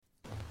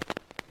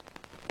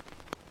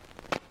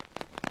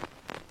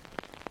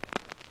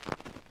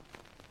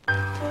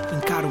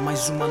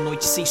Mais uma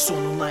noite sem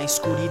sono na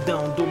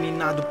escuridão,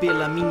 dominado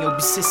pela minha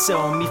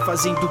obsessão, me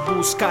fazendo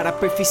buscar a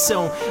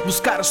perfeição,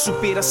 buscar a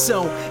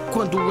superação.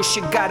 Quando eu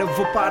chegar eu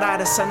vou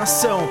parar essa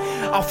nação.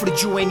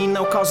 Alfred Wayne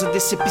não causa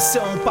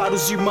decepção para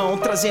os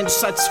irmãos, trazendo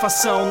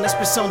satisfação na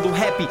expressão do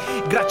rap.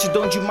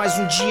 Gratidão de mais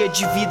um dia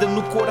de vida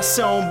no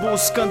coração,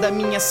 buscando a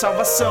minha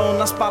salvação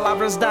nas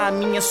palavras da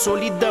minha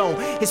solidão.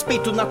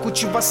 Respeito na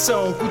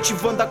cultivação,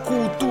 cultivando a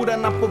cultura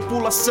na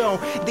população,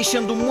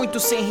 deixando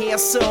muitos sem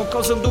reação,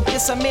 causando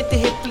pensamento e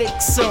reflexão.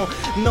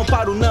 Não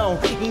paro não,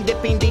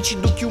 independente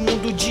do que o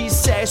mundo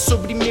disser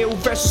sobre meu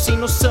verso sem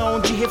noção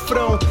de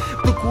refrão,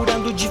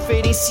 procurando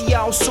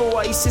diferencial, sou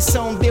a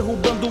exceção,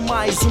 derrubando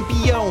mais um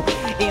peão,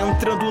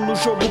 entrando no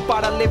jogo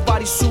para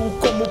levar isso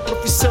como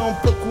profissão,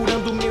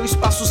 procurando meu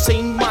espaço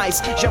sem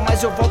mais,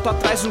 jamais eu volto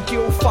atrás no que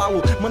eu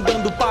falo,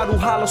 mandando para o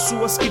ralo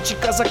suas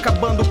críticas,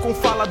 acabando com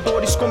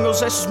faladores, com meus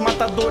versos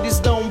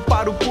matadores. Não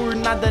paro por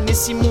nada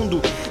nesse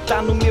mundo,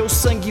 tá no meu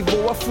sangue,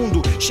 vou a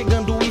fundo,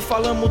 chegando e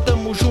falamos,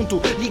 tamo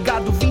junto,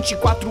 ligado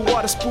 24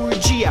 horas por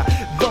dia.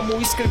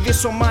 Vamos escrever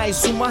só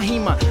mais uma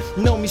rima,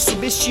 não me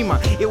subestima,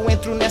 eu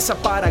entro nessa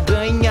para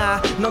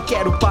ganhar, não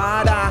quero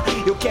parar,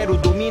 eu quero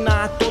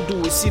dominar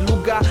todo esse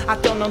lugar,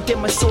 até eu não ter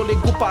mais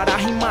fôlego para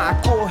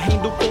rimar,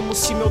 correndo como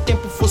se meu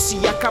tempo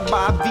fosse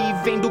acabar,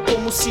 vivendo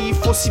como se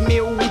fosse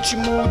meu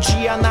último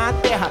dia na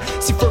terra.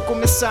 Se for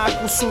começar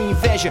com sua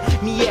inveja,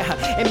 me erra,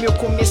 é meu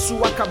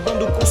começo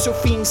acabando com seu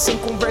fim, sem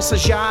conversa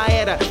já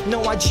era,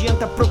 não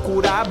adianta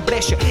procurar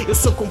brecha, eu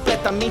sou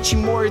completamente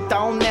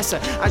imortal nessa,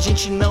 a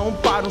gente não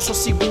para um só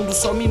segundo,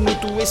 só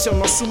minuto, esse é o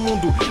nosso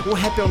mundo, o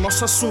rap é o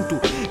nosso assunto,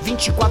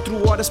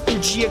 24 horas por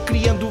dia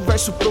criando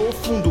verso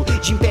profundo,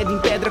 de pedra em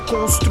pedra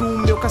construo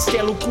meu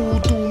castelo,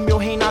 culto meu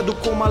reinado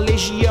com uma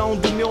legião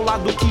do meu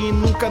lado que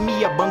nunca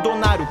me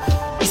abandonaram.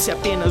 Isso é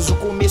apenas o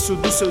começo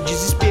do seu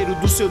desespero,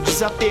 do seu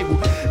desapego,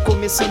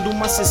 começando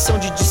uma sessão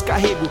de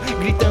descarrego,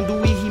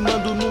 gritando e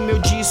rimando no meu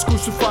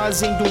discurso,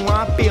 fazendo um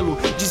apelo,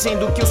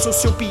 dizendo que eu sou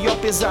seu pior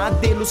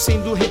pesadelo,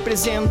 sendo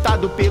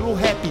representado pelo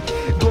rap,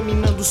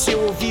 dominando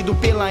seu ouvido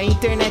pela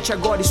internet.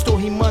 Agora estou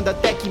rimando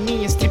até que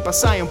minhas tripas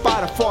saiam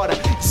para fora,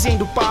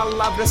 dizendo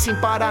palavras sem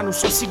parar num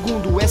só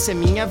segundo. Essa é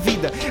minha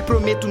vida,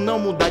 prometo não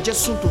mudar de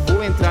assunto,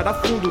 vou entrar a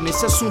fundo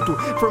nesse assunto,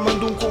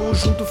 formando um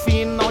conjunto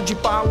final de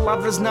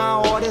palavras na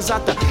hora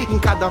exata, em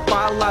cada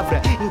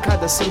palavra, em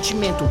cada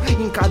sentimento,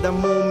 em cada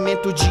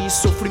momento de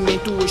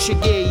sofrimento. Eu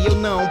cheguei, eu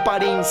não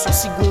parei um só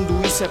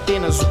segundo, isso é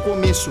apenas o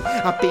começo,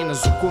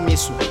 apenas o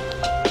começo.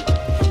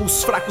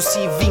 Os fracos se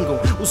vingam,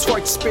 os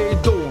fortes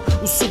perdoam,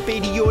 os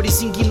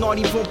superiores ignoram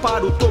e vão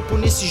para o topo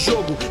nesse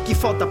jogo, que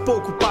falta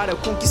pouco para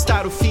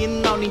conquistar o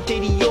final no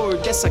interior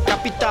dessa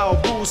capital,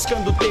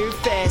 buscando ter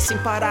fé, sem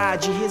parar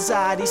de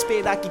rezar e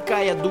esperar que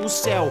caia do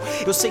céu.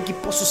 Eu sei que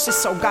posso ser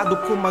salgado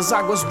como as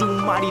águas do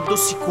mar e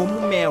doce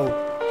como mel.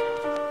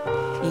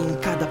 Em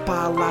cada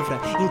palavra,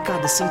 em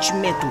cada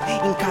sentimento,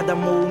 em cada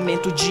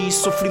momento de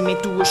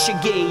sofrimento eu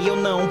cheguei, eu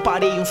não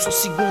parei um só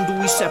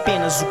segundo, isso é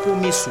apenas o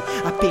começo,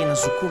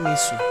 apenas o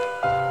começo.